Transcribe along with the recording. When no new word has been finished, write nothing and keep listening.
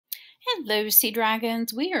Hello, Sea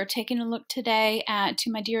Dragons. We are taking a look today at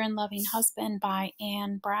To My Dear and Loving Husband by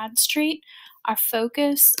Anne Bradstreet. Our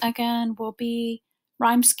focus, again, will be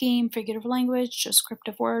rhyme scheme, figurative language,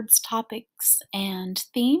 descriptive words, topics, and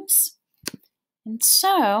themes. And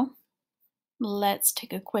so, let's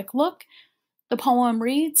take a quick look. The poem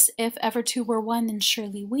reads, If ever two were one, then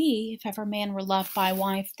surely we. If ever man were loved by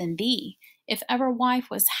wife, then thee. If ever wife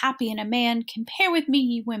was happy in a man, compare with me,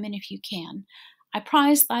 ye women, if you can. I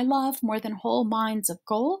prize thy love more than whole mines of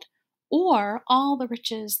gold, or all the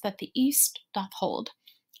riches that the east doth hold.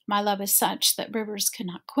 My love is such that rivers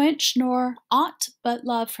cannot quench, nor aught but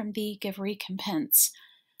love from thee give recompense.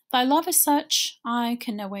 Thy love is such I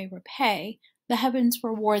can no way repay. The heavens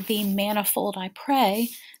reward thee manifold, I pray.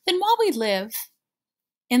 Then while we live,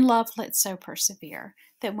 in love let's so persevere,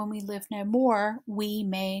 that when we live no more, we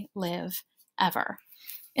may live ever.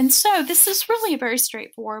 And so this is really a very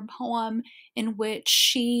straightforward poem in which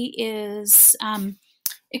she is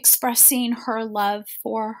expressing her love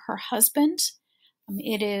for her husband.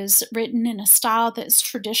 It is written in a style that's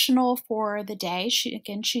traditional for the day.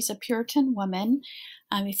 She's a Puritan woman.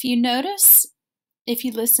 If you notice, if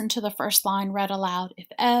you listen to the first line read aloud, if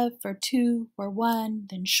ever two were one,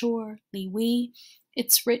 then surely we.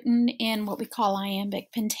 It's written in what we call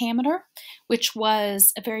iambic pentameter, which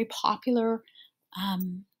was a very popular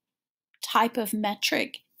type of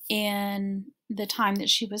metric in the time that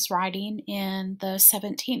she was writing in the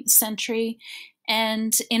 17th century.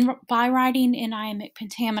 And by writing in iambic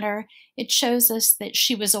pentameter, it shows us that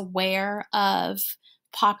she was aware of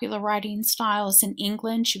popular writing styles in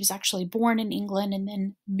England. She was actually born in England and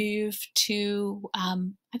then moved to,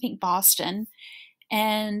 I think, Boston.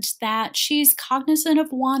 And that she's cognizant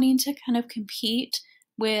of wanting to kind of compete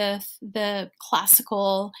with the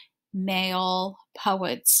classical male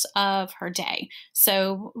poets of her day.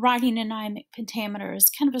 So writing in iambic pentameter is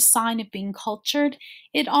kind of a sign of being cultured.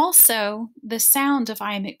 It also, the sound of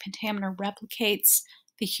iambic pentameter replicates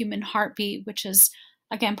the human heartbeat, which is,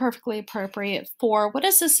 again, perfectly appropriate for what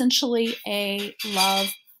is essentially a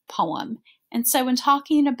love poem. And so when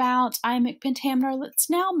talking about iambic pentameter, let's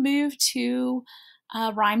now move to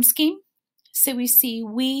rhyme scheme. So we see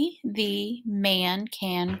we, thee, man,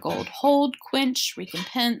 can, gold, hold, quench,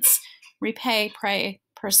 recompense, repay, pray,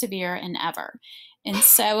 persevere, and ever. And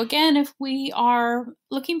so again, if we are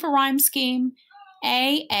looking for rhyme scheme,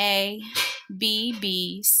 A, B,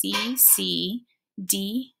 B, C, C,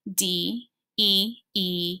 D, D,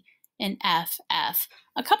 E, and F.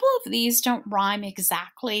 A couple of these don't rhyme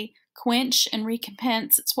exactly. Quench and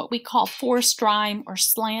recompense, it's what we call forced rhyme or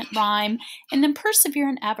slant rhyme. And then persevere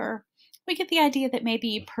and ever, we get the idea that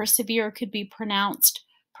maybe persevere could be pronounced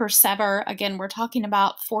persever. Again, we're talking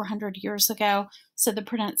about 400 years ago, so the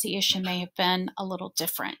pronunciation may have been a little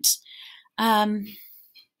different. So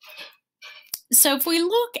if we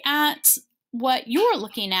look at what you're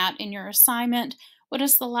looking at in your assignment, what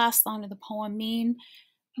does the last line of the poem mean?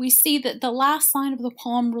 We see that the last line of the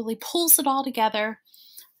poem really pulls it all together,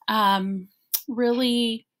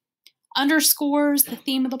 really underscores the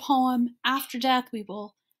theme of the poem. After death, we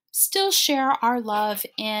will still share our love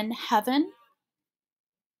in heaven.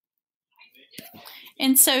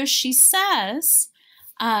 And so she says,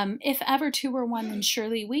 if ever two were one, then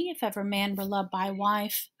surely we. If ever man were loved by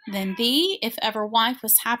wife, then thee. If ever wife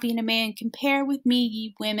was happy in a man, compare with me,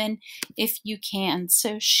 ye women, if you can.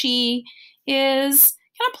 So she is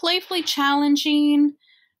kind of playfully challenging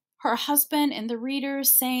her husband and the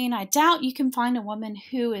readers, saying, I doubt you can find a woman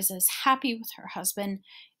who is as happy with her husband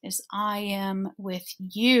as I am with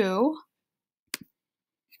you.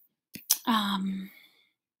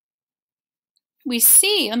 We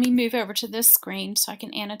see, let me move over to this screen so I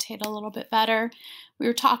can annotate a little bit better. We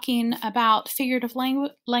were talking about figurative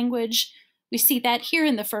language. We see that here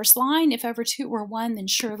in the first line, if ever two were one, then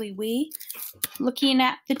surely we. Looking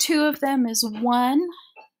at the two of them as one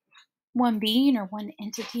being or one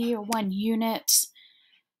entity or one unit.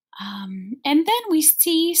 And then we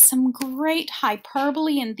see some great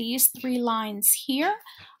hyperbole in these three lines here.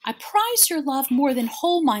 I prize your love more than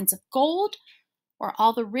whole mines of gold, or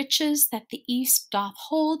all the riches that the east doth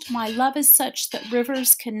hold. My love is such that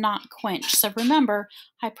rivers cannot quench. So remember,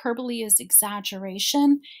 hyperbole is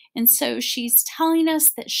exaggeration. And so she's telling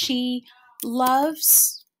us that she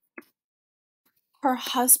loves her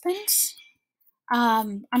husband.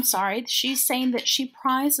 She's saying that she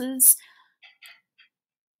prizes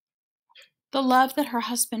the love that her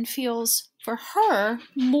husband feels for her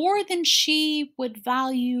more than she would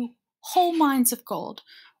value whole mines of gold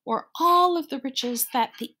or all of the riches that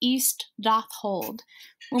the East doth hold.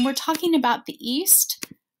 When we're talking about the East,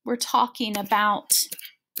 we're talking about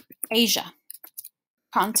Asia.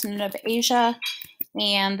 continent of Asia,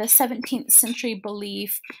 and the 17th century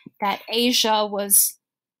belief that Asia was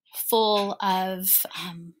full of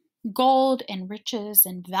gold and riches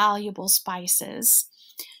and valuable spices.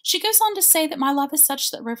 She goes on to say that my love is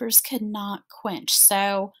such that rivers could not quench.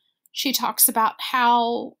 So she talks about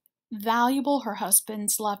how valuable her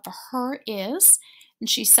husband's love for her is. And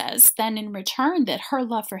she says then in return that her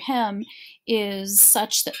love for him is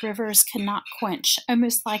such that rivers cannot quench,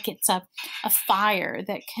 almost like it's a fire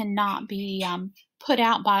that cannot be put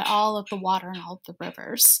out by all of the water and all of the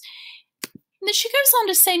rivers. And then she goes on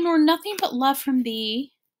to say, nor nothing but love from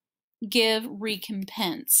thee give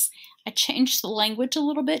recompense. I changed the language a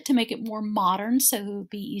little bit to make it more modern so it would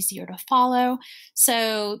be easier to follow.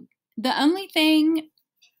 So the only thing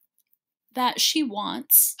that she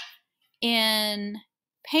wants in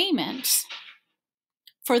payment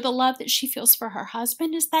for the love that she feels for her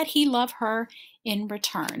husband is that he love her in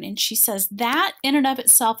return. And she says that in and of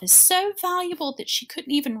itself is so valuable that she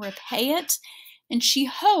couldn't even repay it. And she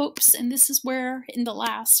hopes, and this is where in the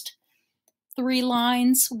last 3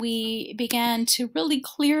 lines we began to really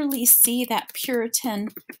clearly see that Puritan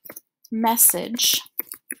message.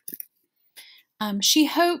 She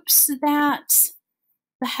hopes that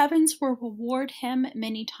the heavens will reward him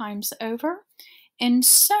many times over. And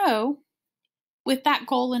so, with that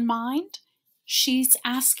goal in mind, she's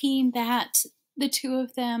asking that the two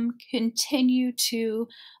of them continue to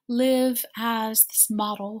live as this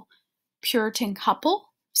model Puritan couple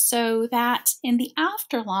so that in the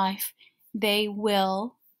afterlife they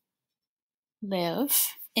will live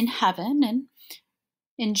in heaven and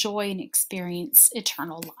enjoy and experience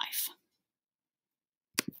eternal life.